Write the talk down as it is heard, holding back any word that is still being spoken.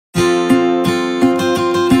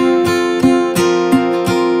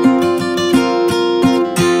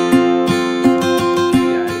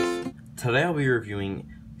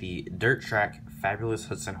Dirt Track, Fabulous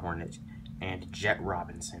Hudson Hornet, and Jet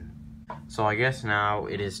Robinson. So I guess now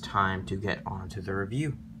it is time to get on to the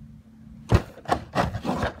review.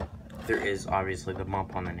 There is obviously the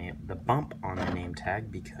bump on the name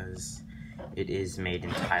tag because it is made in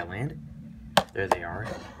Thailand. There they are.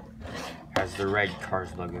 Has the red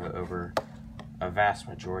Cars logo over a vast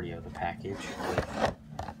majority of the package with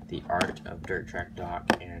the art of Dirt Track Doc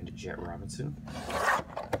and Jet Robinson.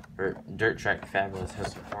 For Dirt Track Fabulous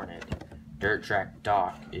Hudson Hornet, Dirt Track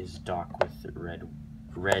Doc is Doc with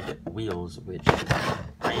red wheels, which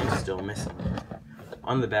I am still missing.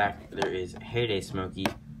 On the back, there is Heyday Smokey,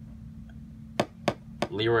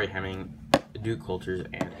 Leroy Hemming, Duke Coulters,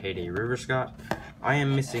 and Heyday River Scott. I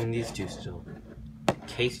am missing these two still.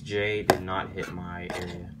 Case J did not hit my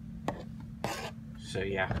area. So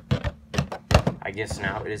yeah, I guess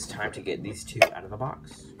now it is time to get these two out of the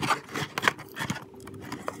box.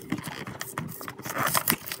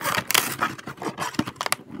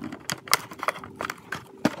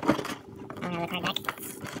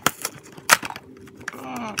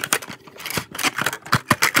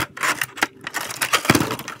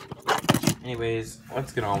 Anyways,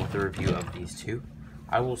 let's get on with the review of these two.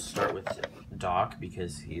 I will start with Doc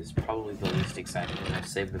because he is probably the least exciting, and I've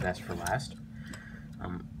saved the best for last.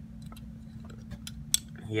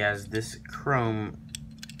 He has this chrome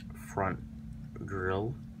front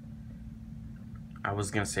grille. I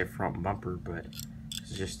was gonna say front bumper, but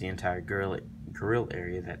it's just the entire grille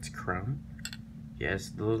area that's chrome. He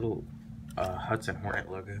has the little Hudson Hornet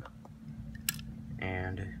logo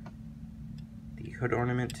and the hood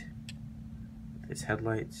ornament, its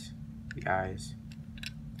headlights, the eyes,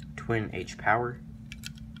 twin H power,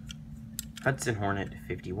 Hudson Hornet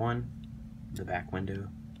 51, the back window.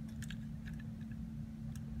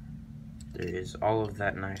 There is all of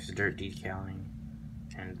that nice dirt decaling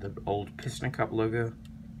and the old piston cup logo,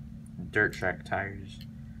 Dirt Track tires,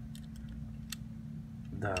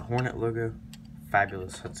 the Hornet logo,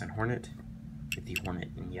 Fabulous Hudson Hornet with the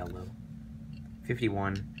Hornet in yellow,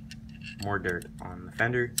 51, more dirt on the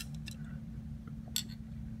fender,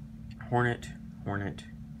 Hornet, and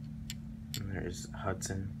there's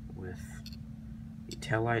Hudson with the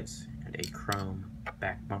taillights and a chrome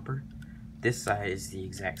back bumper. This side is the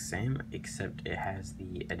exact same, except it has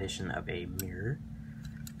the addition of a mirror.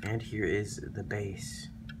 And here is the base.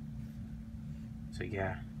 So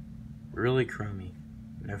yeah, really chromy.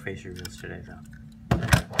 No face reveals today though.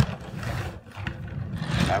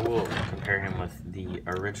 I will compare him with the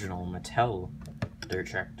original Mattel Dirt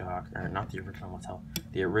Track Doc, or not the original Mattel,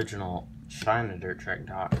 the original China Dirt Track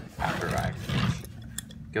Doc after I finish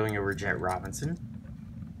going over Jet Robinson.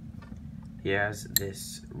 He has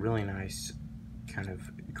this really nice kind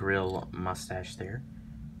of grill mustache there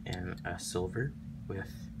in a silver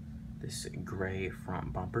with this gray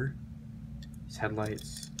front bumper, his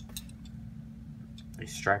headlights, a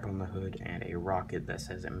stripe on the hood, and a rocket that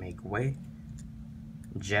says "Make Way."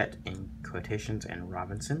 Jet in quotations and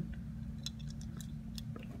Robinson.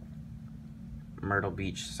 Myrtle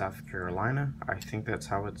Beach, South Carolina. I think that's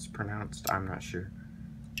how it's pronounced. I'm not sure.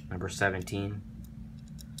 Number 17.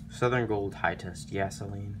 Southern Gold High Test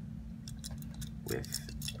Gasoline with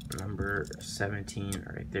number 17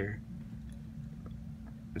 right there.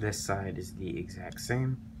 This side is the exact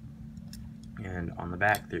same. And on the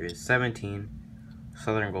back there is 17.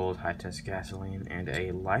 Southern Gold High Test Gasoline and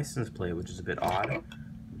a license plate, which is a bit odd.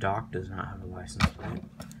 Doc does not have a license plate.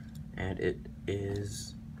 And it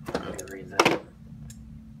is, let me read that,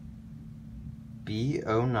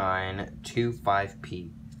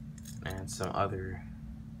 B0925P, and some other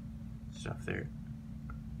stuff there.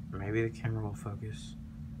 Maybe the camera will focus.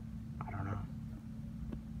 I don't know.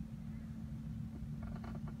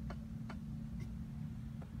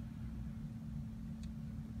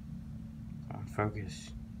 On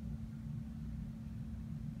focus.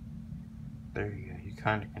 There you go. You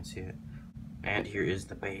kind of can see it. And here is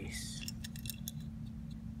the base.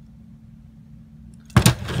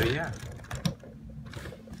 So yeah.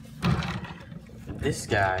 This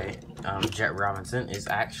guy, Jet Robinson, is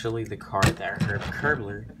actually the car that Herb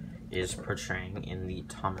Kerbler is portraying in the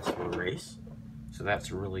Thomasville race. So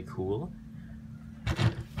that's really cool.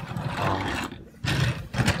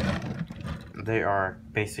 They are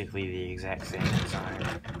basically the exact same design,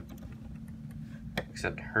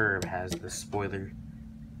 except Herb has the spoiler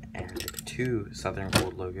and two Southern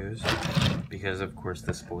Gold logos, because of course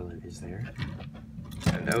the spoiler is there.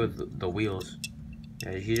 And oh, the wheels.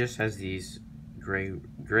 Yeah, he just has these gray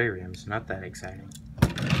rims, not that exciting.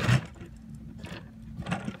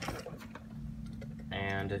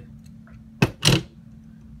 And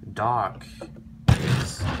Doc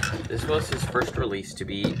is This was his first release to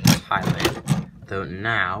be Thailand, though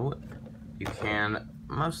now you can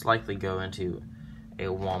most likely go into a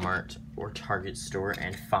Walmart or Target store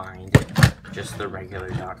and find just the regular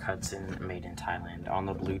Doc Hudson made in Thailand on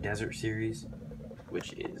the Blue Desert series,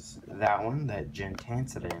 which is that one that Jen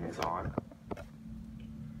Tansadin is on.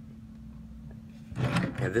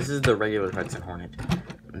 Yeah, this is the regular Hudson Hornet.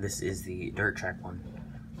 This is the dirt track one.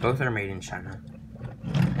 Both are made in China.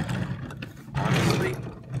 Honestly,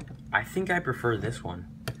 I think I prefer this one,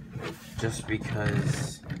 just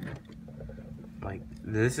because, like,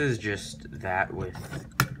 this is just that with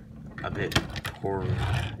a bit poorer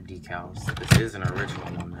decals. This is an original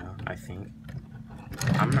one though, I think.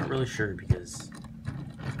 I'm not really sure because,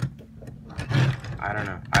 I don't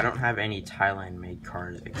know. I don't have any Thailand made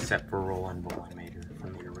cars except for Roland Mater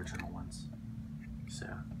from the original ones. So,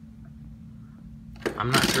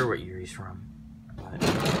 I'm not sure what year he's from. But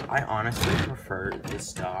I honestly prefer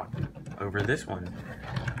this Doc over this one,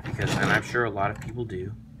 because, and I'm sure a lot of people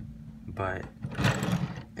do, but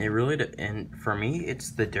it really, and for me,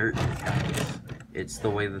 it's the dirt decals. It's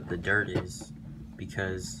the way that the dirt is,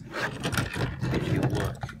 because if you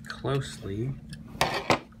look closely,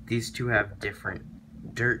 these two have different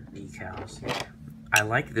dirt decals. I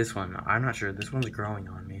like this one. I'm not sure. This one's growing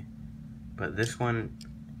on me, but this one,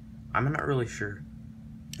 I'm not really sure.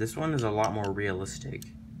 This one is a lot more realistic.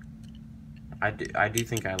 I do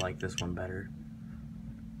think I like this one better.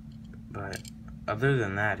 But other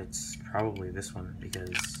than that, it's probably this one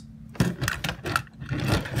because,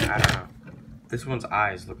 I don't know. This one's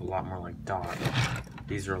eyes look a lot more like Doc.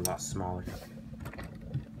 These are a lot smaller.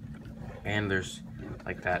 And there's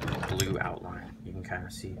like that blue outline you can kind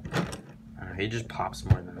of see. I don't know, he just pops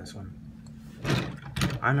more than this one.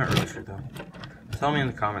 I'm not really sure though. Tell me in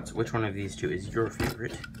the comments which one of these two is your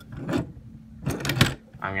favorite.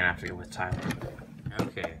 I'm gonna have to go with Tyler.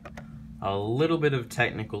 Okay, a little bit of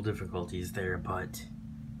technical difficulties there, but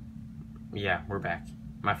yeah, we're back.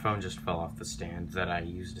 My phone just fell off the stand that I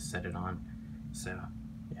used to set it on, so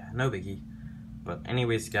yeah, no biggie. But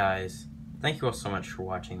anyways, guys, thank you all so much for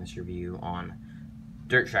watching this review on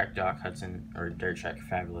Dirt Track Doc Hudson, or Dirt Track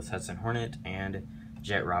Fabulous Hudson Hornet and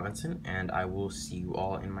Jet Robinson, and I will see you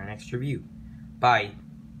all in my next review. Bye!